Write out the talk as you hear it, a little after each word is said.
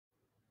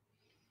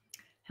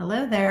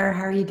Hello there.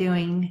 How are you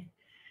doing?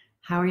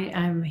 How are you?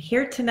 I'm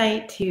here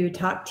tonight to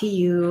talk to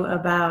you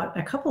about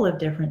a couple of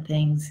different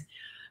things.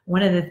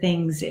 One of the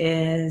things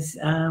is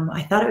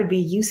I thought it would be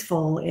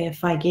useful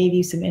if I gave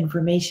you some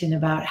information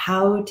about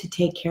how to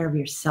take care of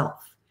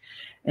yourself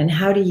and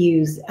how to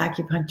use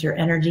acupuncture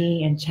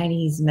energy and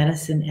Chinese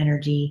medicine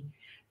energy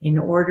in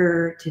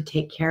order to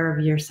take care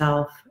of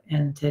yourself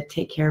and to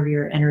take care of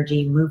your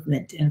energy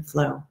movement and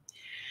flow.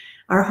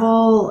 Our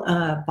whole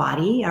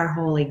body, our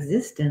whole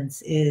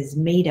existence is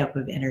made up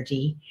of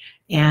energy,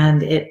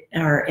 and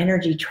our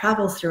energy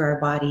travels through our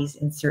bodies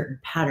in certain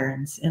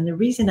patterns. And the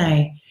reason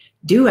I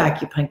do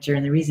acupuncture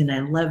and the reason I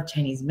love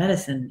Chinese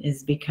medicine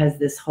is because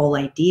this whole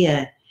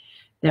idea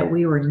that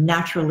we were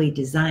naturally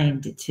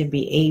designed to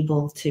be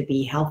able to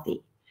be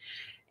healthy.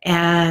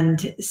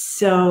 And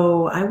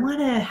so I want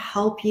to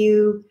help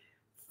you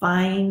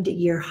find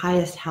your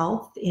highest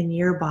health in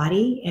your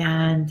body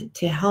and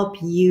to help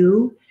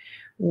you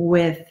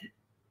with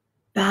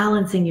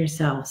balancing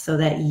yourself so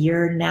that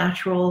your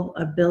natural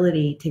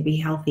ability to be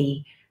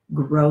healthy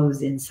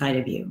grows inside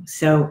of you.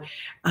 So,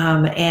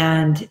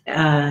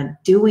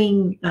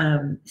 doing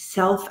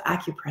self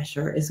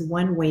acupressure is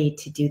one way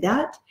to do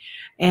that.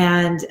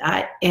 And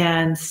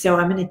so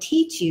I'm going to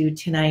teach you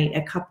tonight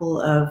a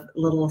couple of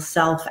little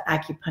self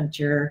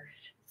acupuncture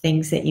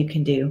things that you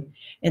can do.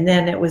 And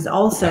then it was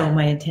also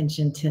my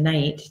intention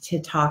tonight to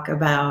talk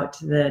about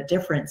the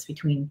difference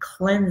between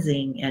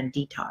cleansing and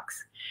detox.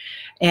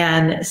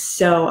 And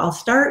so I'll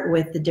start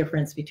with the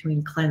difference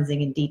between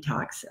cleansing and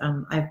detox.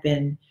 I've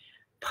been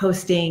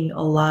posting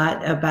a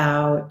lot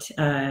about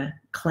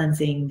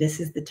cleansing. This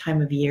is the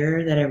time of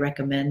year that I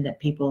recommend that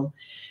people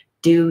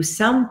do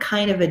some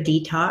kind of a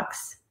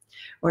detox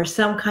or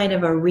some kind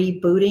of a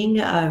rebooting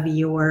of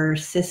your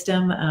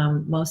system,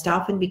 most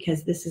often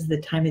because this is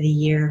the time of the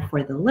year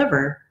for the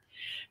liver.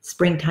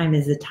 Springtime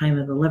is the time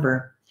of the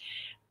liver.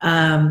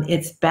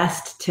 It's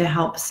best to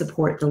help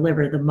support the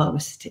liver the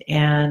most.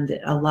 And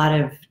a lot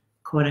of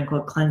quote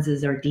unquote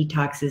cleanses or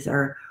detoxes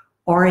are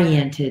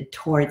oriented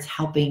towards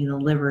helping the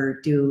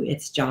liver do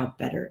its job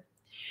better.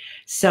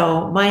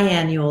 So my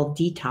annual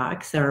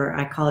detox, or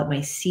I call it my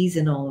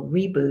seasonal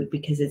reboot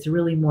because it's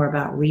really more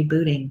about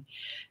rebooting,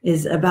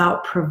 is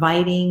about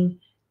providing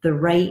the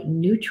right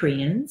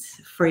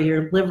nutrients for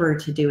your liver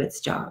to do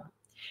its job.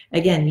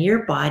 Again,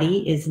 your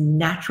body is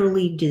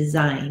naturally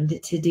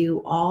designed to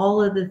do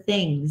all of the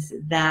things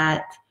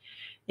that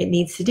it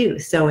needs to do.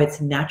 So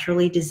it's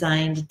naturally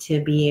designed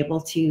to be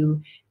able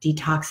to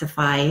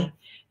detoxify.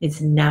 It's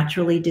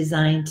naturally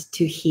designed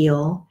to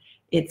heal.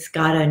 It's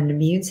got an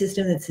immune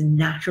system that's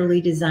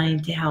naturally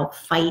designed to help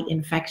fight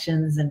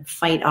infections and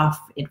fight off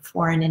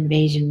foreign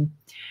invasion.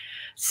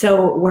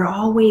 So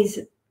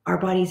our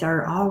bodies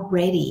are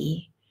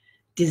already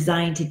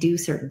designed to do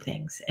certain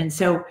things. And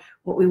so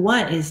what we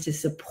want is to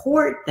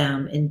support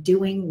them in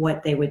doing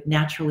what they would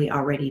naturally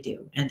already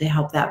do and to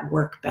help that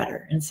work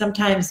better. And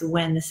sometimes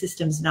when the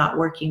system's not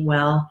working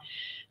well,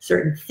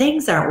 certain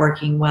things aren't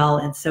working well.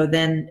 And so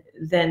then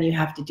you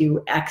have to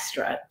do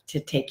extra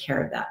to take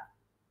care of that.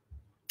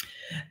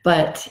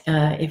 But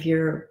if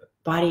your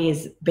body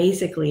is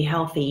basically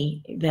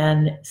healthy,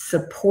 then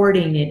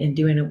supporting it and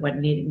doing what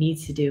it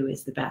needs to do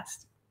is the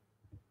best.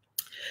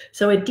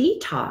 So a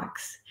detox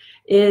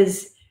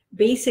is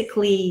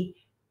basically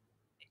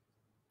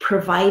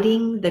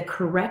providing the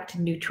correct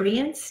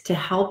nutrients to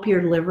help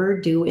your liver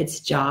do its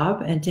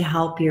job and to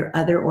help your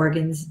other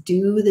organs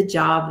do the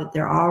job that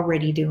they're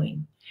already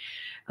doing.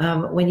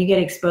 When you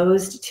get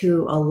exposed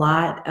to a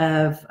lot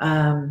of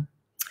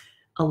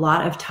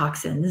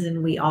toxins,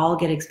 and we all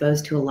get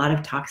exposed to a lot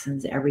of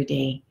toxins every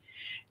day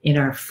in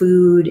our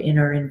food, in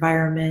our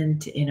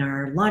environment, in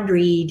our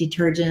laundry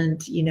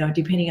detergent,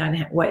 depending on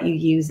what you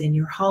use in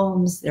your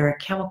homes, there are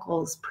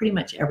chemicals pretty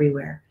much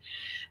everywhere.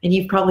 And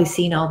you've probably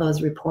seen all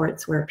those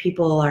reports where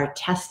people are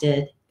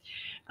tested.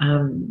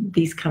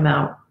 These come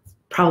out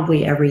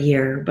probably every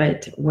year,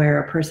 but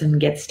where a person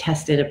gets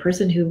tested, a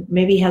person who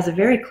maybe has a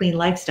very clean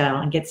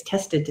lifestyle and gets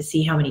tested to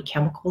see how many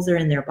chemicals are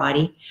in their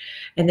body.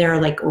 And there are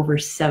like over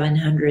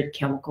 700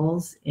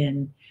 chemicals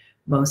in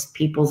most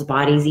people's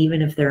bodies,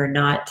 even if they're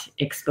not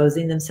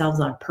exposing themselves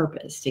on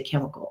purpose to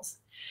chemicals.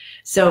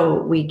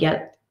 So we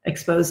get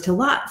exposed to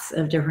lots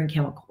of different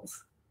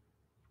chemicals.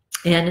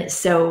 And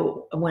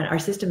so when our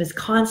system is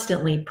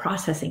constantly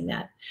processing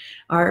that,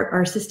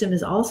 our system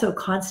is also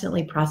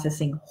constantly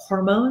processing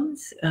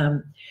hormones.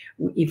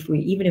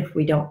 Even if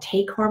we don't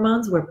take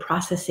hormones, we're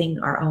processing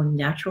our own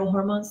natural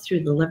hormones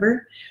through the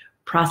liver,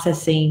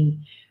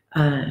 processing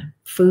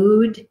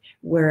food.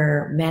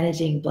 We're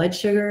managing blood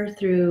sugar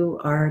through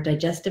our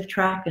digestive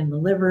tract and the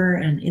liver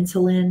and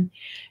insulin,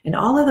 and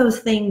all of those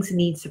things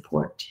need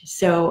support.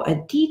 So a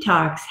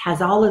detox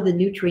has all of the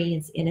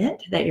nutrients in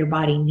it that your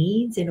body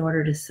needs in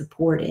order to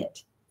support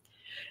it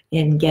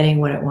in getting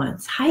what it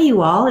wants. Hi,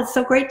 you all. It's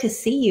so great to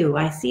see you.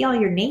 I see all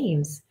your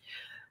names.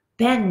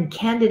 Ben,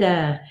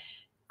 Candida,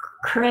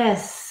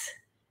 Chris,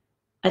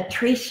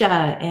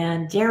 Atrisha,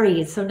 and Jerry.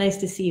 It's so nice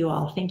to see you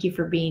all. Thank you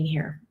for being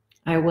here.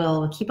 I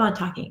will keep on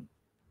talking.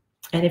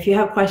 And if you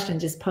have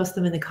questions, just post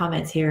them in the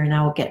comments here and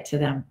I will get to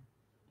them.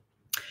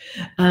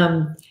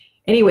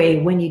 Anyway,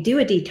 when you do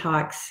a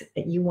detox,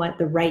 you want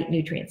the right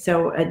nutrients.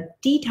 So a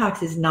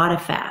detox is not a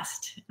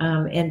fast.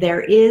 And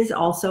there is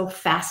also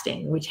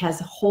fasting, which has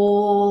a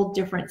whole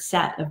different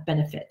set of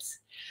benefits.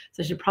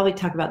 So I should probably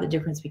talk about the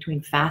difference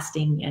between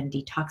fasting and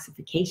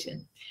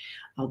detoxification.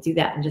 I'll do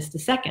that in just a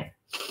second.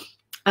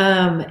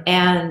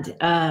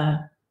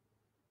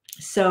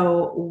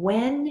 So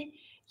when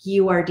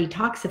you are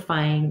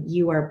detoxifying,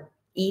 you are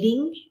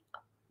eating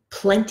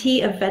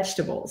plenty of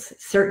vegetables,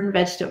 certain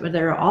vegetables.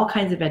 There are all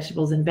kinds of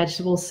vegetables, and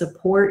vegetables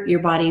support your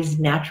body's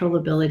natural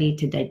ability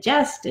to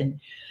digest, and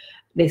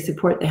they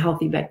support the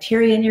healthy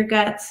bacteria in your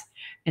guts,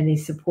 and they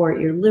support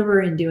your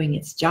liver in doing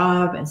its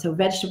job. And so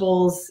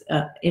vegetables,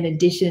 in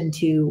addition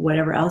to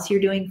whatever else you're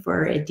doing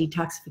for a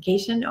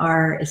detoxification,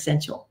 are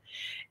essential.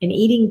 And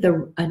eating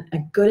a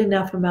good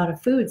enough amount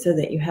of food so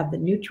that you have the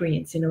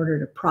nutrients in order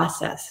to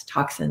process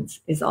toxins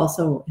is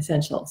also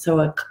essential. So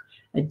a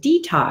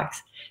detox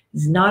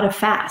is not a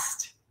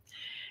fast.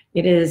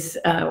 It is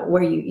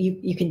where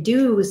you can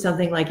do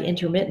something like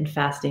intermittent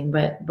fasting,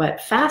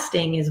 but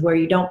fasting is where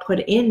you don't put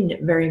in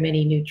very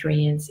many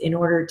nutrients in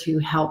order to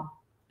help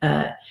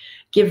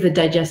give the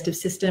digestive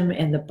system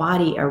and the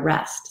body a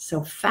rest.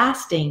 So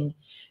fasting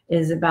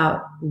is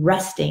about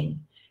resting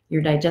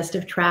your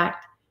digestive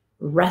tract,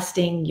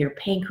 resting your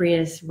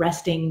pancreas,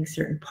 resting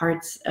certain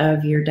parts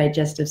of your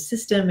digestive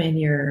system and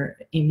your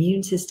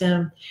immune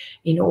system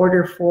in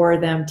order for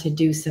them to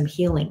do some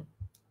healing.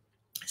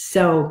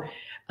 So,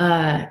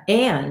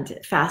 and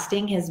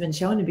fasting has been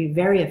shown to be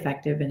very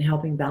effective in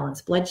helping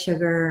balance blood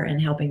sugar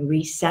and helping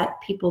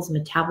reset people's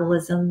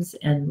metabolisms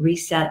and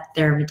reset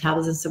their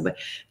metabolism. So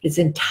it's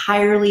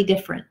entirely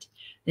different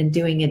than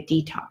doing a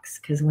detox,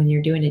 because when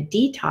you're doing a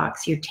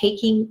detox, you're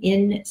taking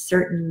in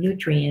certain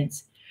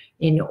nutrients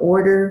in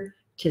order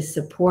to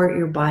support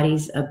your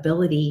body's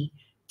ability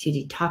to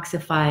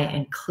detoxify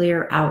and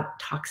clear out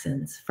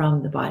toxins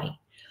from the body.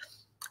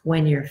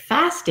 When you're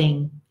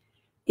fasting,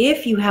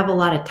 if you have a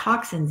lot of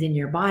toxins in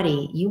your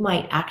body, you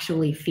might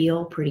actually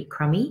feel pretty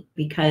crummy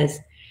because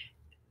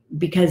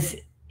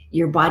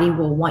your body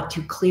will want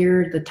to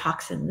clear the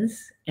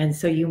toxins. And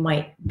so you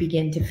might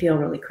begin to feel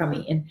really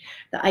crummy. And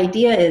the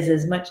idea is,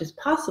 as much as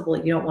possible,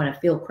 you don't want to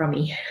feel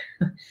crummy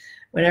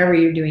whenever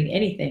you're doing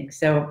anything.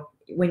 So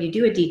when you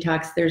do a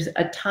detox, there's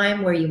a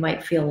time where you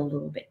might feel a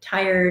little bit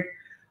tired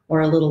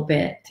or a little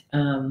bit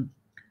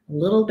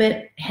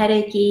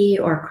headachy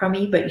or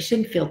crummy, but you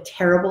shouldn't feel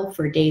terrible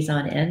for days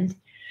on end.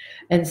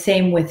 And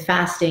same with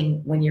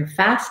fasting. When you're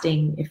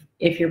fasting,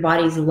 if your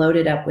body's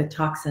loaded up with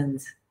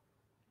toxins,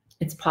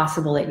 it's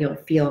possible that you'll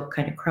feel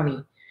kind of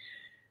crummy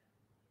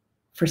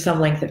for some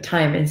length of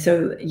time. And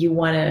so you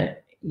want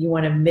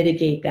to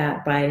mitigate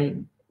that by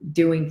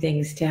doing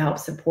things to help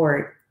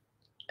support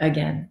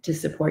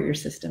your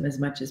system as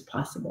much as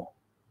possible.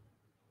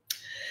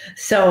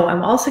 So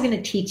I'm also going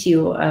to teach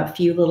you a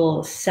few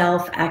little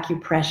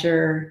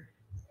self-acupressure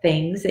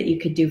things that you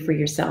could do for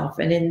yourself.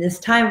 And in this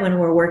time when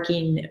we're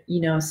working,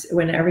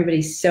 when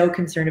everybody's so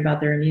concerned about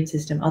their immune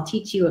system, I'll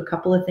teach you a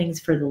couple of things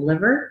for the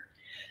liver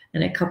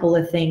and a couple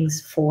of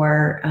things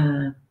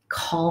for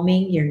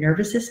calming your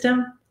nervous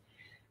system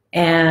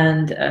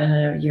and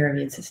your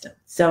immune system.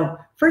 So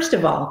first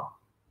of all,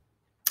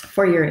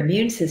 for your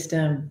immune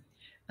system,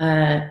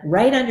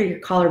 right under your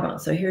collarbone.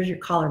 So here's your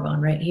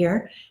collarbone right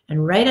here,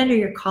 and right under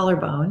your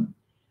collarbone.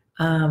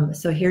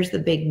 So here's the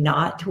big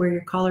knot where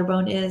your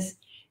collarbone is,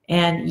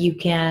 and you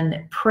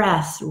can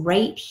press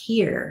right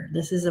here.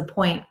 This is a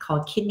point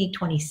called kidney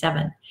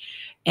 27.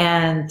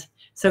 And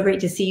so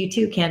great to see you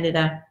too,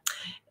 Candida.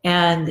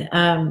 And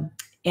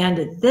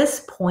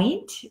this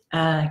point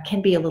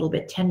can be a little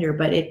bit tender,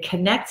 but it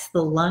connects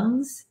the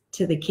lungs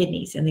to the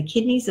kidneys. And the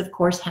kidneys, of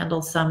course,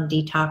 handle some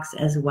detox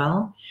as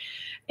well.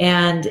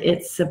 And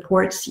it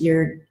supports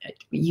you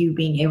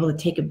being able to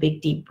take a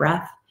big, deep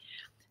breath.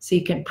 So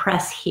you can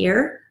press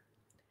here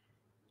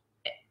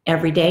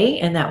every day,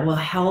 and that will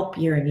help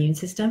your immune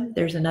system.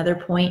 There's another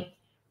point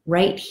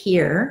right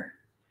here.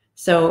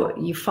 So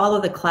you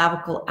follow the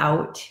clavicle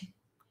out,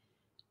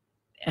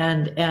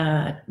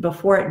 and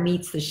before it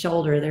meets the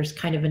shoulder, there's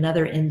kind of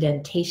another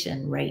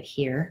indentation right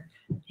here.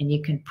 And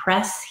you can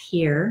press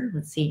here.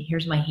 Let's see,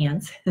 here's my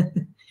hands.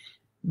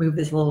 Move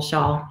this little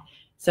shawl.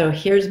 So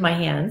here's my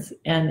hands,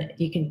 and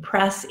you can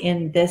press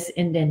in this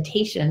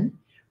indentation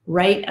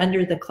right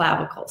under the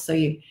clavicle. So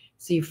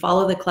you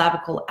follow the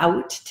clavicle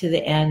out to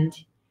the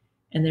end,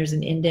 and there's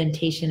an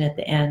indentation at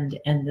the end,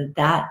 and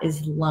that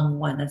is lung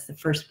 1. That's the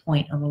first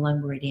point on the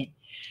lung meridian.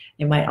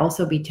 It might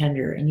also be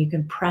tender, and you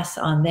can press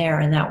on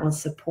there, and that will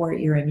support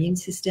your immune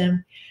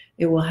system.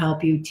 It will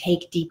help you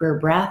take deeper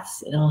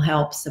breaths. It'll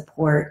help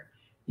support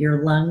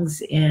your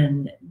lungs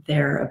in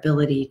their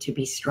ability to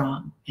be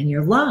strong. And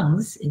your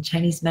lungs, in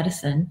Chinese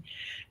medicine,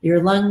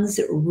 your lungs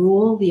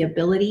rule the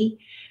ability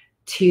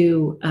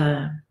to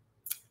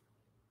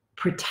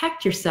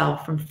protect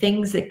yourself from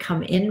things that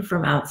come in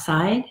from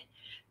outside.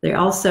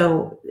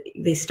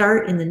 They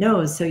start in the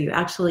nose. So you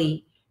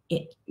actually,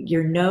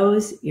 your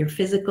nose, your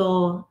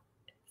physical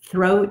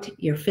throat,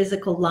 your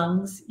physical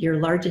lungs, your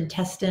large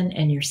intestine,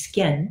 and your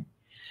skin,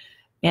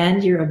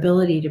 and your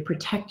ability to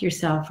protect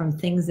yourself from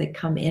things that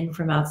come in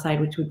from outside,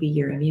 which would be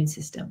your immune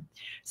system.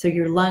 So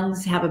your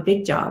lungs have a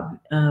big job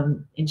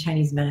in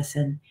Chinese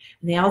medicine.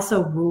 And they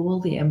also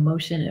rule the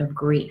emotion of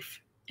grief.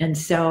 And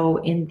so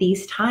in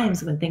these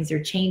times when things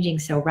are changing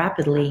so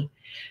rapidly,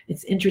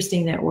 it's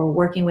interesting that we're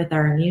working with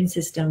our immune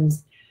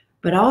systems,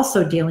 but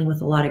also dealing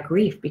with a lot of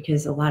grief,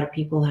 because a lot of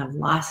people have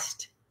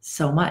lost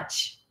so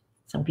much.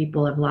 Some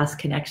people have lost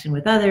connection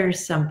with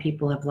others. Some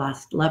people have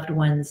lost loved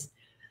ones.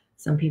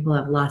 Some people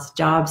have lost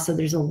jobs. So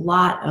there's a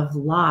lot of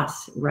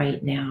loss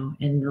right now,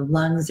 and the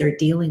lungs are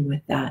dealing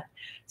with that.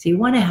 So you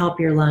want to help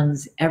your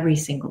lungs every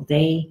single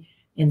day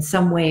in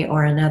some way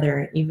or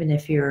another, even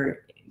if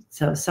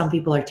so some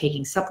people are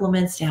taking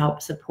supplements to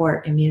help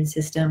support immune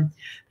system.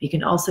 You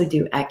can also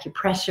do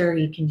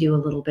acupressure. You can do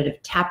a little bit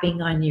of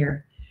tapping on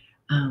your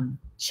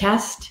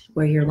chest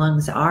where your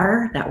lungs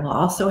are. That will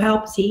also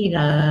help. See,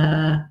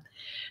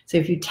 so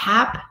if you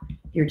tap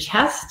your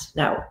chest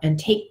and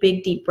take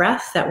big deep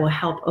breaths, that will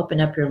help open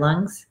up your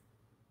lungs.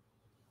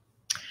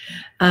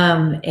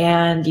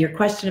 And your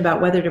question about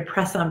whether to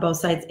press on both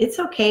sides, it's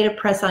okay to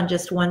press on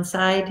just one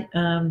side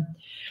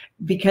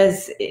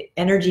because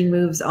energy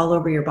moves all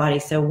over your body.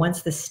 So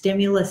once the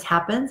stimulus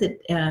happens,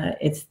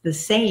 it's the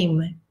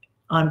same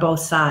on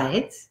both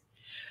sides.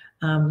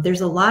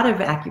 There's a lot of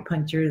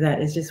acupuncture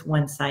that is just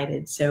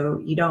one-sided, so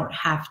you don't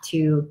have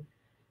to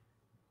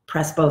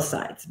press both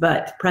sides,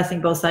 but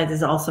pressing both sides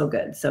is also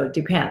good. So it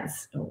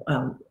depends,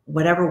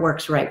 whatever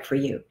works right for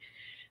you.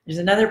 There's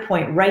another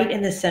point right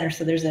in the center.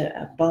 So there's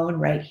a bone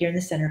right here in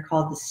the center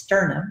called the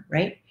sternum,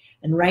 right?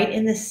 And right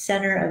in the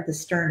center of the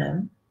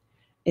sternum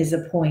is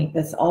a point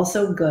that's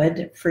also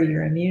good for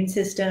your immune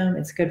system.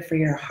 It's good for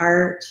your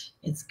heart.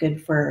 It's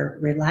good for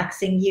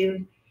relaxing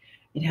you.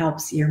 It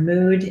helps your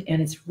mood,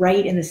 and it's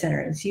right in the center.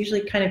 It's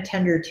usually kind of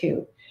tender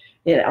too.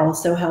 It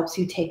also helps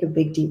you take a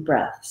big deep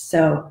breath.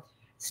 So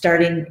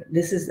starting,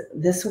 this is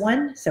this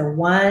one. So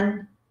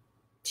 1,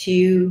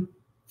 2,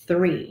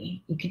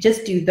 3. You could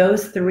just do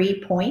those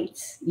 3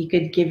 points. You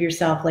could give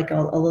yourself like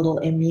a little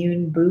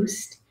immune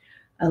boost,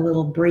 a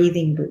little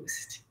breathing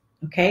boost.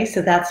 Okay,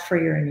 so that's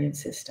for your immune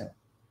system.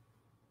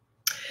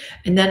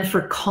 And then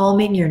for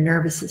calming your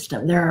nervous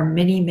system, there are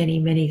many, many,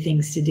 many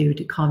things to do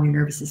to calm your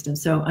nervous system.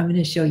 So I'm going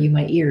to show you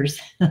my ears.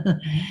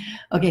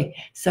 Okay,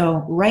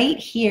 so right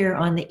here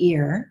on the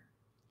ear,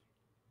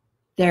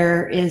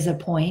 there is a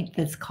point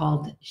that's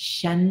called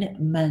Shen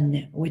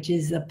Men, which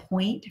is a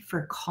point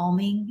for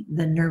calming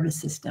the nervous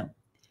system.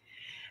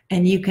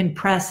 And you can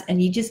press,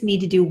 and you just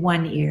need to do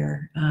one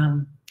ear.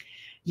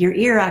 Your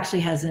ear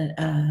actually has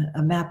a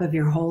map of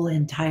your whole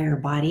entire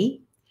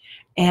body,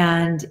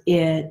 and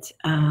it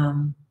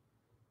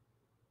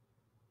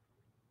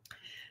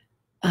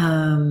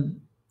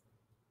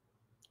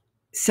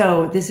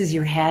so this is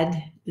your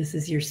head, this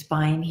is your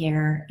spine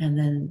here, and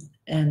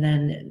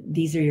then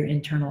these are your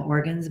internal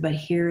organs, but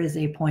here is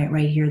a point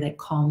right here that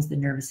calms the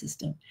nervous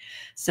system.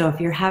 So if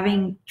you're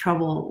having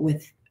trouble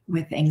with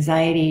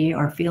anxiety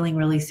or feeling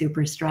really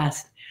super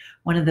stressed,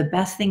 one of the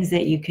best things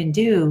that you can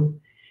do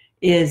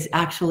is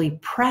actually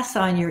press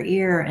on your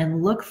ear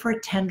and look for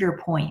tender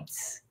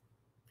points.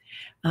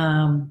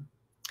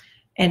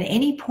 And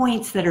any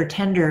points that are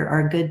tender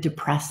are good to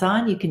press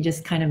on. You can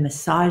just kind of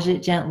massage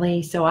it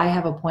gently. So I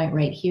have a point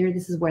right here.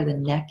 This is where the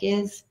neck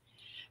is.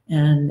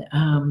 And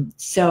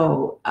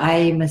so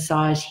I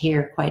massage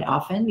here quite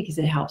often because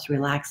it helps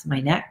relax my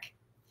neck.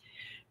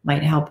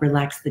 Might help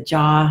relax the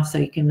jaw. So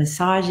you can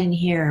massage in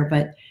here,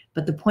 but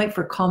the point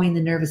for calming the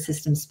nervous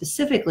system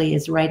specifically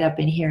is right up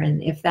in here.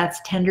 And if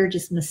that's tender,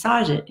 just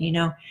massage it, you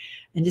know,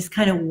 and just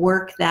kind of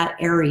work that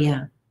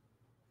area.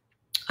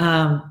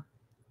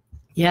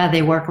 Yeah,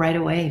 they work right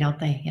away, don't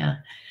they? Yeah.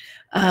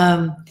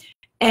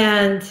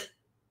 And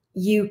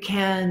you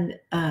can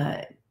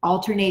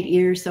alternate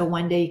ears. So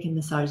one day you can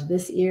massage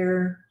this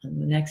ear,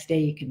 and the next day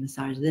you can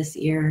massage this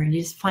ear, and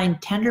you just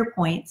find tender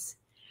points.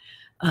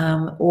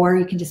 Or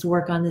you can just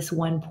work on this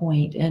one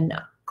point. And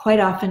quite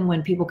often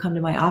when people come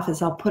to my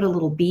office, I'll put a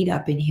little bead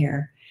up in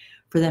here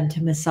for them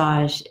to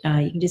massage.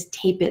 You can just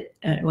tape it.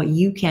 Well,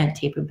 you can't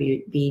tape a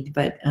bead,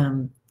 but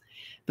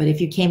if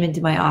you came into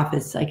my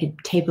office, I could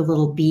tape a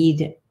little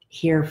bead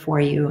here for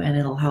you, and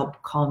it'll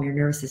help calm your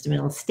nervous system.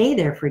 It'll stay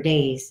there for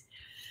days.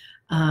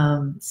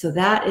 So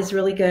that is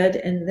really good.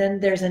 And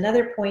then there's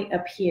another point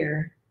up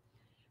here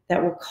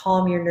that will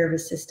calm your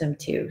nervous system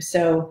too.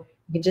 So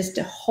you can just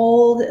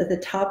hold at the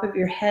top of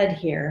your head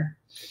here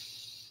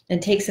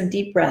and take some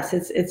deep breaths.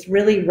 It's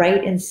really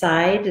right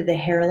inside the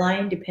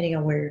hairline, depending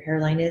on where your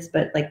hairline is,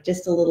 but like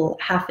just a little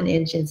 ½ an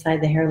inch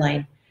inside the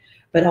hairline,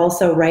 but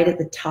also right at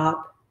the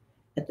top,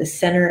 at the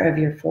center of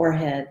your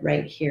forehead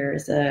right here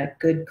is a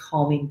good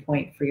calming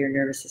point for your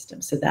nervous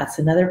system. So that's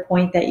another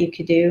point that you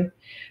could do.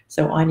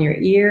 So on your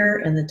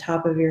ear and the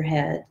top of your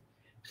head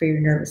for your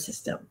nervous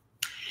system.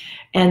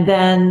 And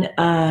then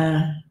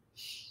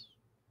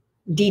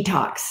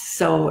detox,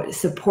 so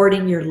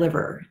supporting your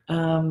liver.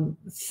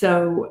 Most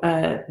of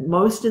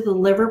the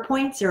liver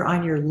points are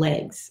on your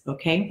legs,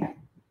 okay?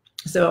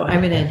 So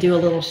I'm going to do a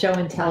little show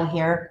and tell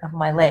here of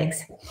my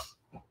legs.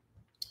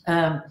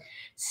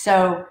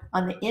 So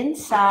on the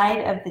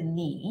inside of the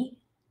knee,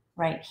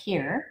 right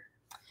here,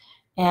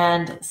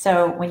 and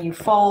so when you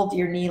fold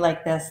your knee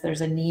like this,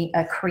 there's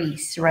a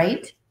crease,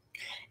 right?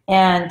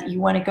 And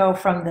you want to go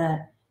from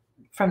the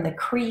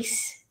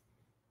crease,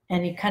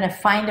 and you kind of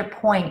find a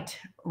point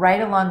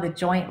right along the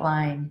joint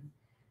line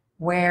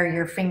where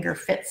your finger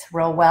fits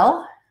real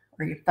well,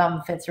 or your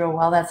thumb fits real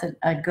well. That's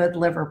a good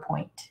liver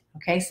point.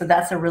 Okay, so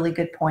that's a really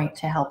good point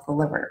to help the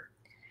liver.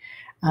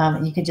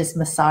 You can just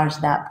massage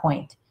that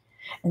point.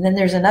 And then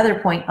there's another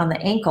point on the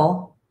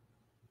ankle.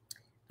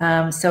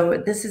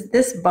 So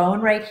this bone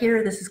right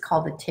here, this is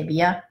called the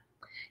tibia.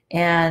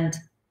 And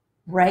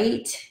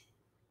right,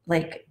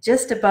 like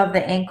just above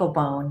the ankle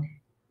bone,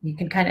 you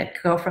can kind of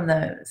go from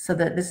so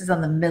that this is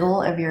on the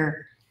middle of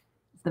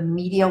the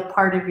medial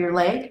part of your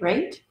leg,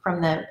 right?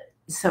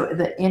 So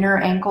the inner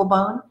ankle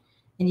bone,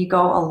 and you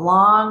go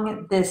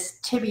along this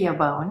tibia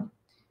bone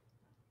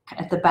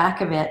at the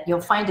back of it,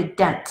 you'll find a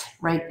dent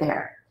right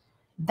there.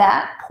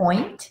 That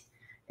point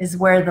is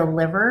where the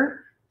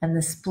liver and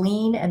the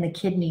spleen and the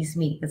kidneys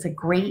meet. It's a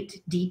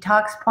great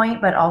detox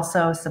point, but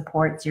also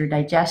supports your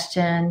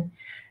digestion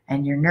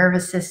and your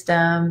nervous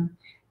system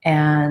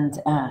and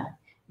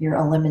your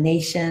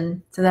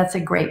elimination. So that's a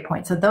great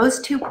point. So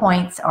those 2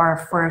 points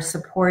are for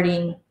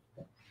supporting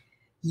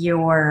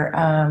your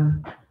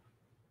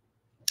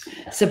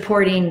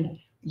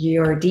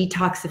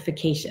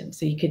detoxification.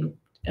 So you could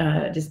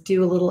just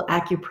do a little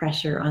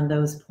acupressure on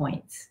those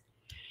points.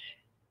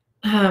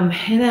 And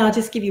then I'll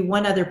just give you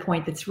one other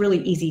point that's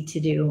really easy to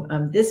do.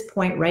 This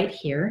point right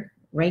here,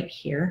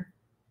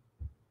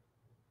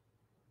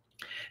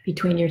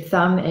 between your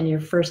thumb and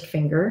your first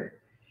finger,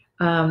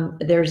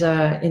 there's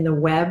in the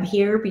web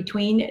here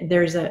between,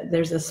 there's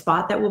a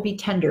spot that will be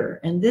tender.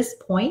 And this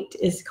point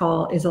is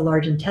a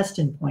large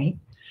intestine point.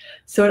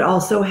 So it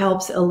also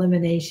helps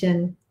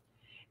elimination,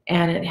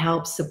 and it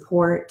helps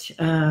support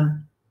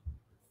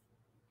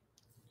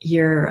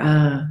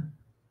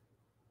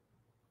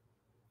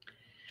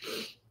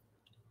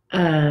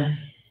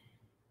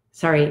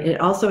it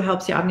also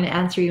helps you. I'm going to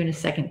answer you in a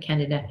second,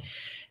 Candida.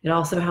 It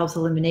also helps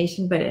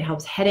elimination, but it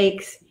helps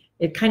headaches.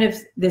 It kind of,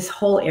 this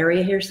whole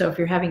area here. So if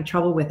you're having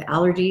trouble with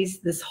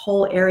allergies, this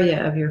whole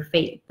area of your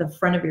face, the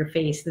front of your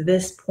face,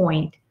 this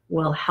point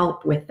will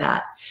help with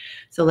that.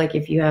 So like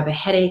if you have a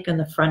headache on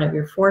the front of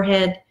your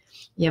forehead,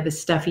 you have a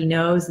stuffy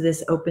nose,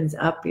 this opens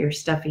up your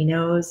stuffy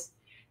nose.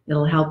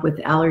 It'll help with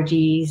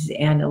allergies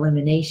and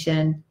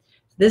elimination.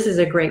 This is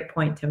a great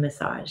point to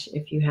massage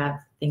if you have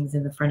things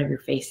in the front of your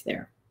face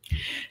there.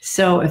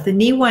 So if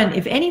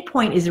if any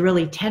point is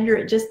really tender,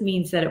 it just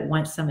means that it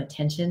wants some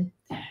attention.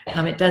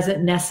 It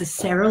doesn't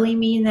necessarily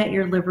mean that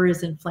your liver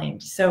is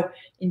inflamed. So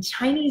in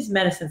Chinese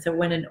medicine, so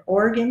when an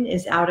organ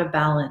is out of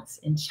balance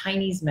in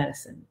Chinese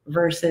medicine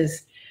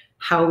versus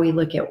how we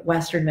look at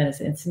Western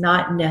medicine, it's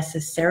not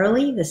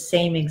necessarily the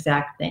same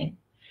exact thing.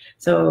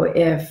 So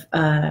if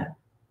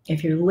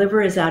your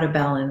liver is out of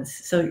balance,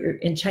 so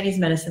in Chinese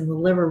medicine, the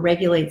liver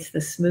regulates the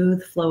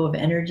smooth flow of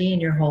energy in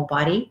your whole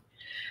body,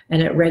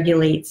 and it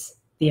regulates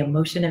the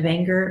emotion of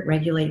anger, it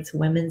regulates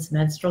women's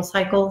menstrual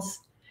cycles.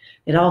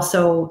 It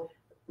also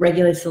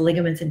regulates the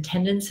ligaments and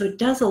tendons. So it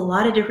does a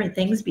lot of different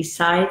things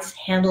besides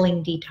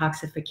handling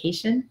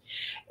detoxification.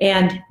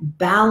 And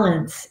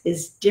balance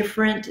is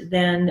different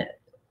than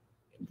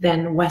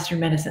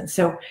Western medicine.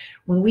 So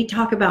when we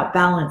talk about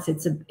balance,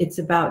 it's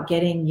about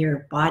getting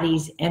your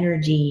body's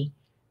energy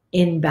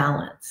in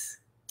balance.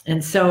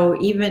 And so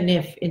even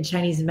if in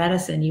Chinese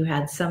medicine you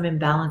had some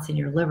imbalance in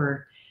your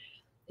liver,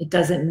 it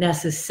doesn't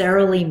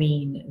necessarily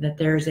mean that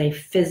there's a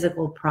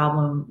physical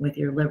problem with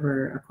your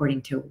liver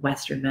according to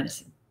Western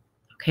medicine.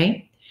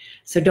 Okay?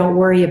 So don't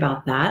worry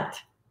about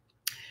that.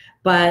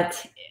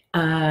 But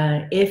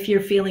if you're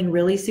feeling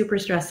really super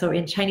stressed, so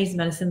in Chinese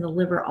medicine, the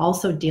liver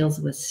also deals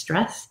with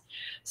stress.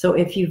 So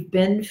if you've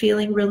been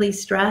feeling really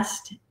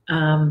stressed,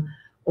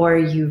 or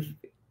you've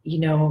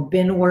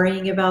been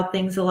worrying about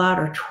things a lot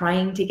or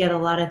trying to get a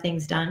lot of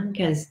things done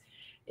because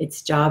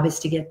its job is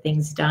to get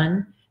things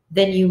done,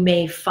 then you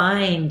may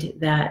find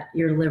that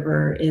your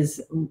liver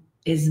is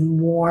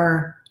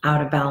more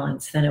out of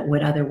balance than it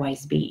would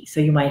otherwise be.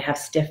 So you might have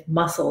stiff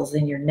muscles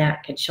in your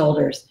neck and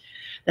shoulders.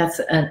 That's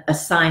a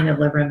sign of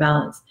liver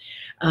imbalance.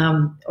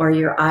 Or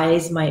your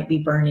eyes might be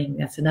burning.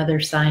 That's another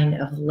sign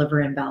of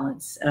liver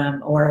imbalance.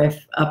 Or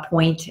if a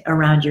point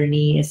around your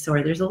knee is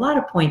sore. There's a lot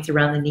of points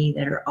around the knee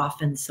that are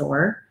often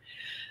sore,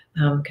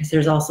 because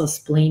there's also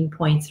spleen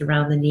points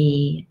around the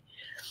knee.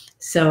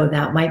 So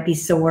that might be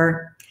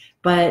sore.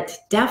 But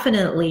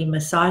definitely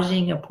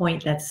massaging a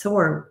point that's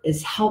sore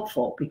is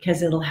helpful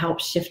because it'll help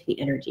shift the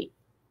energy.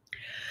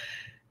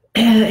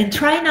 And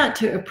try not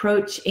to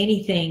approach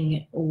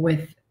anything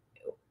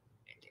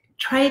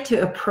try to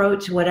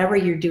approach whatever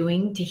you're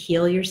doing to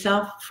heal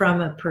yourself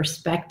from a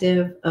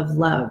perspective of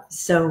love.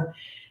 So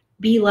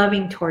be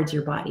loving towards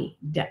your body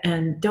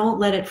and don't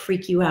let it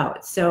freak you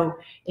out. So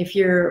if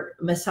you're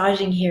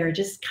massaging here,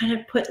 just kind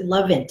of put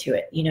love into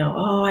it. You know,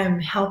 oh, I'm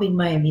helping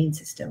my immune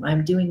system.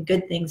 I'm doing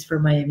good things for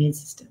my immune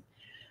system.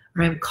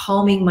 Or I'm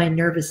calming my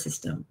nervous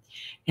system.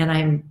 And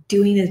I'm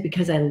doing this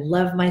because I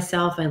love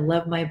myself. I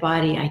love my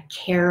body. I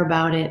care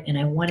about it. And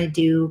I want to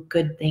do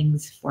good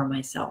things for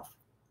myself.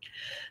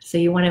 So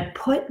you want to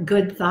put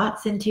good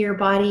thoughts into your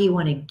body. You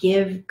want to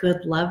give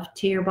good love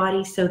to your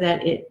body so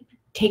that it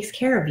takes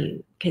care of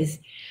you. Because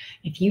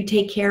if you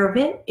take care of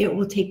it, it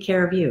will take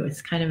care of you.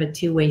 It's kind of a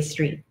two-way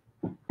street.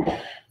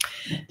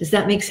 Does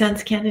that make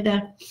sense,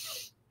 Canada?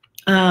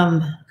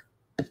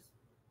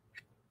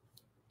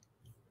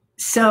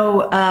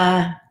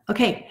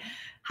 Okay.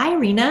 Hi,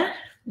 Rena.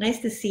 Nice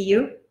to see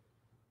you.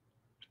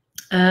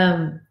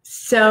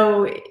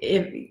 So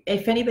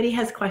if anybody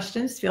has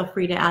questions, feel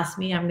free to ask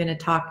me. I'm going to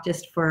talk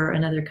just for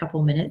another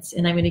couple minutes,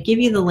 and I'm going to give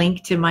you the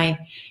link to my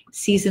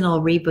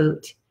seasonal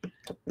reboot.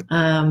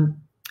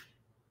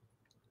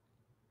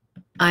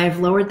 I've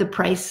lowered the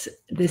price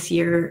this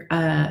year.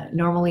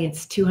 Normally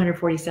it's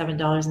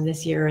 $247, and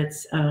this year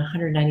it's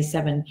 $197,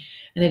 and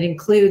it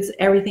includes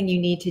everything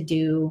you need to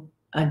do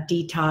a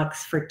detox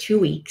for 2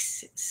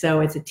 weeks.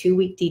 So it's a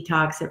 2-week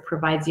detox. It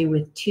provides you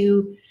with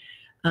two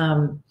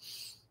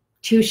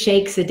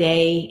shakes a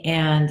day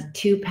and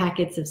 2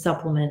 packets of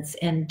supplements.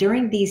 And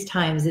during these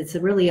times, it's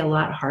really a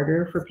lot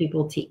harder for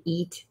people to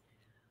eat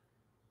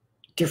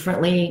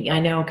differently. I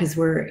know, because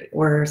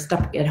we're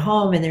stuck at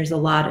home and there's a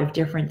lot of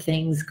different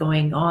things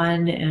going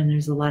on and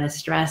there's a lot of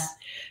stress.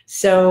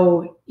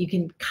 So you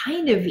can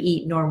kind of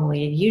eat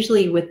normally.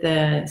 Usually with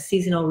the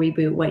seasonal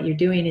reboot, what you're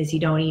doing is you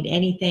don't eat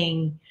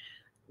anything.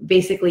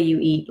 Basically, you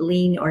eat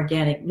lean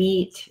organic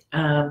meat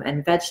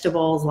and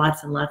vegetables,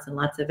 lots and lots and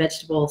lots of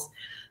vegetables.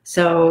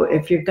 So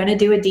if you're going to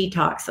do a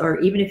detox, or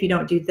even if you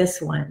don't do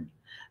this one,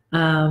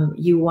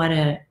 you want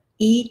to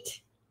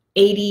eat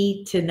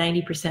 80 to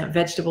 90%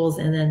 vegetables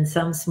and then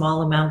some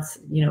small amounts,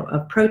 you know,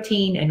 of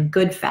protein and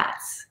good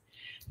fats.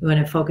 You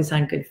want to focus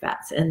on good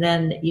fats. And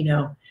then, you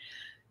know,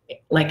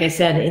 like I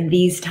said, in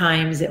these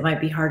times, it might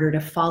be harder to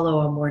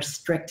follow a more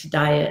strict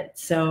diet.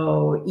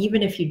 So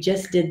even if you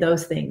just did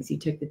those things, you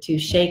took the 2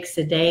 shakes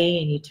a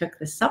day and you took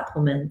the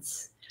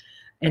supplements,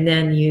 and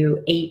then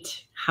you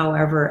ate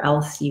however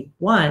else you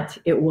want,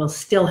 it will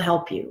still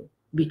help you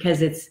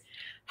because it's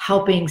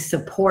helping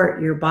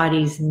support your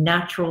body's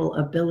natural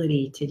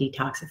ability to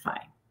detoxify.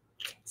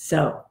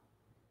 So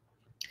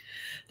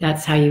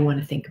that's how you want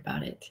to think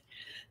about it.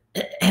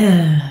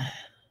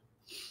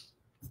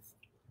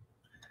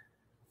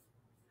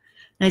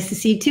 Nice to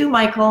see you too,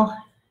 Michael.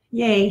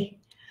 Yay.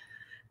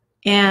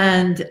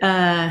 And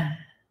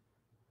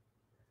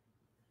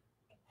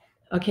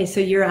okay, so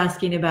you're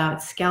asking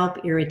about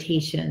scalp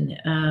irritation.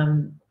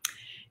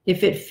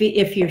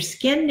 If your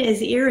skin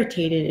is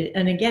irritated,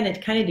 and again,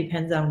 it kind of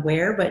depends on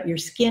where, but your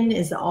skin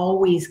is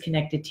always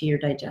connected to your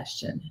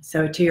digestion.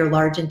 So to your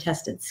large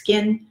intestine.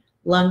 Skin,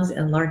 lungs,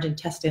 and large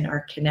intestine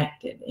are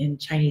connected in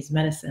Chinese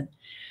medicine.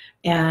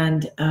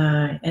 And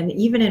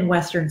even in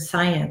Western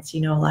science,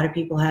 you know, a lot of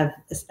people have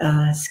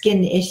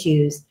skin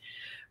issues.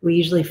 We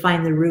usually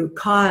find the root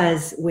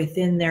cause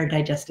within their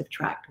digestive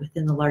tract,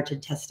 within the large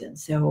intestine.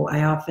 So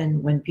I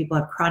often, when people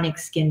have chronic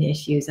skin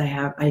issues, I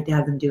have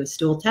them do a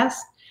stool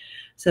test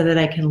so that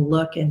I can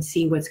look and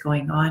see what's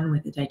going on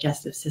with the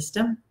digestive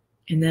system.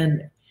 And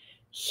then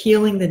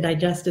healing the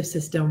digestive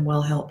system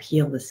will help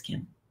heal the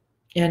skin.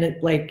 And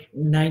it, like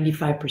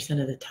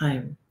 95% of the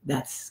time,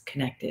 that's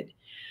connected.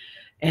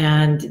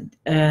 And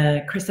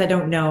Chris, I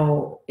don't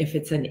know if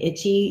it's an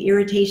itchy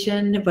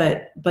irritation,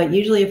 but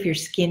usually if your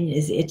skin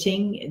is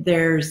itching,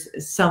 there's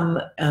some,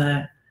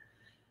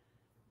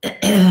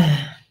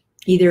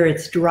 either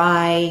it's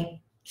dry.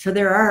 So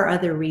there are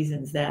other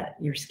reasons that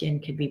your skin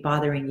could be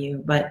bothering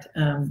you, but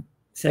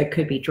so it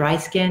could be dry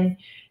skin.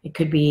 It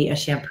could be a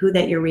shampoo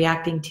that you're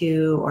reacting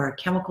to or a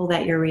chemical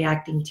that you're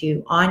reacting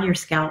to on your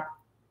scalp.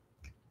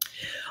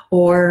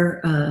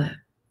 Or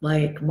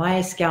like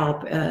my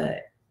scalp,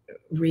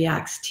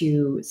 reacts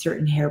to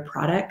certain hair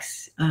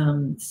products.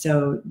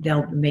 So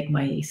they'll make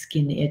my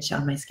skin itch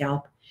on my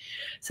scalp.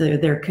 So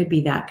there could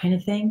be that kind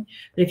of thing.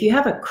 But if you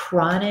have a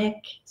chronic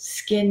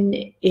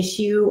skin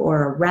issue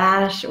or a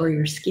rash, or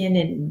your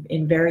skin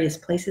in various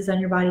places on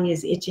your body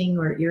is itching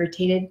or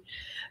irritated,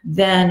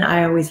 then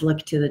I always look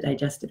to the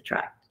digestive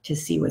tract to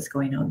see what's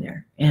going on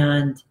there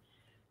and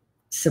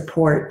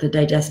support the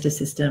digestive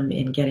system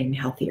in getting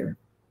healthier.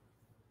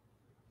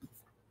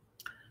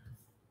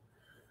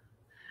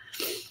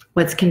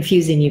 What's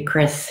confusing you,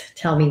 Chris?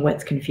 Tell me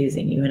what's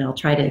confusing you, and I'll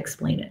try to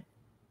explain it.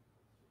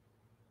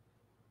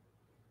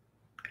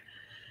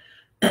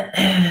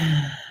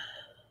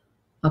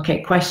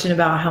 Okay, question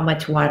about how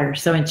much water.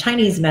 So in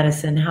Chinese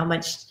medicine, how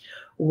much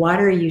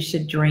water you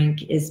should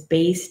drink is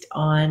based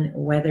on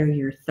whether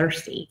you're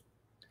thirsty.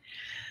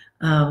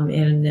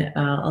 In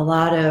a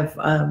lot of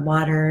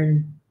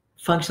modern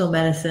functional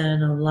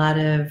medicine, a lot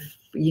of,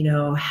 you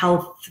know,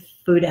 health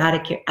food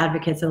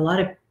advocates, a lot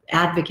of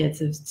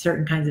advocates of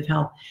certain kinds of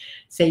health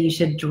say you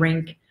should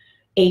drink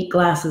 8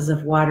 glasses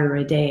of water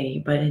a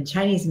day, but in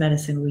Chinese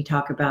medicine, we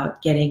talk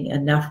about getting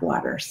enough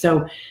water.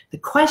 So the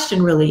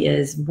question really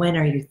is, when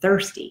are you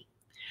thirsty?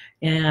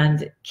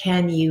 And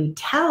can you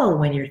tell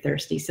when you're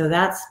thirsty? So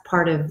that's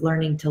part of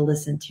learning to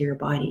listen to your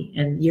body.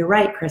 And you're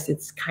right, Chris,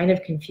 it's kind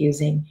of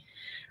confusing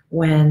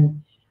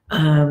when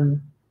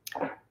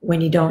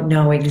you don't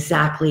know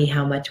exactly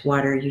how much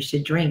water you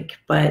should drink.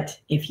 But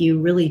if you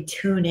really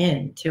tune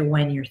in to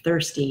when you're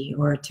thirsty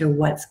or to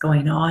what's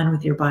going on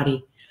with your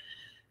body,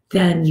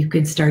 then you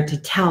can start to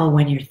tell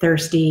when you're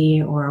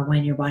thirsty or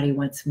when your body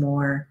wants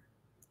more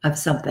of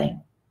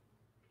something.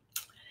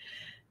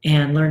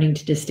 And learning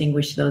to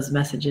distinguish those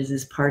messages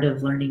is part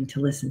of learning to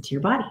listen to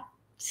your body.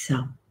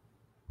 So.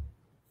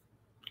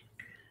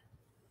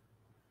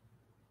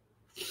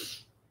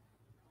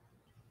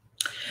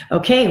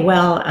 Okay,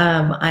 well,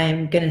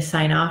 I'm going to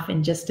sign off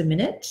in just a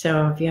minute.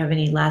 So if you have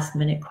any last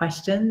minute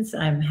questions,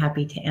 I'm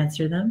happy to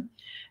answer them.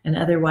 And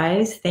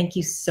otherwise, thank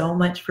you so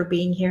much for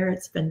being here.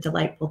 It's been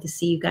delightful to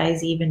see you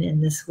guys even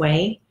in this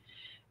way.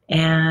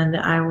 And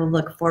I will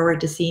look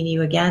forward to seeing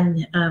you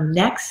again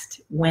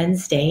next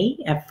Wednesday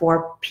at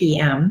 4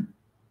 p.m.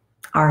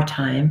 our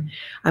time.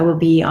 I will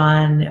be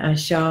on a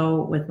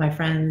show with my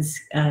friends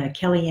Dr.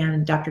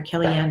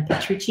 Kellyanne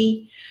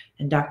Petrucci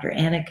and Dr.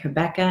 Anna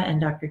Kabecka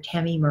and Dr.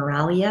 Tammy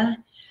Moralia.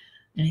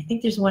 And I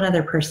think there's one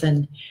other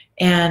person.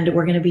 And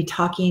we're going to be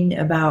talking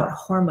about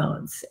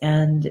hormones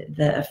and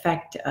the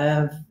effect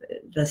of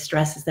the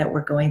stresses that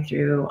we're going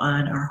through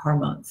on our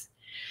hormones.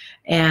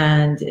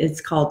 And it's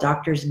called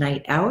Doctor's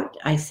Night Out.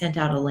 I sent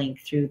out a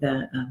link through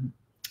the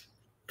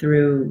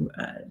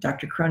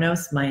Dr.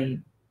 Kronos,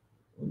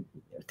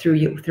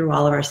 through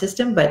all of our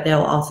system, but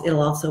it'll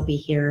also be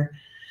here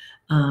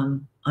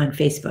on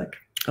Facebook.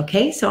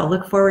 Okay, so I'll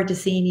look forward to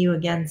seeing you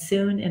again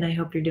soon, and I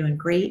hope you're doing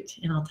great,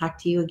 and I'll talk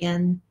to you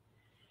again.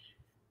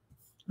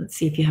 Let's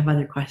see if you have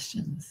other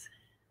questions.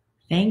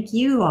 Thank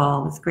you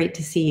all. It's great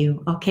to see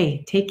you.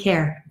 Okay, take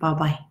care.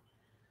 Bye-bye.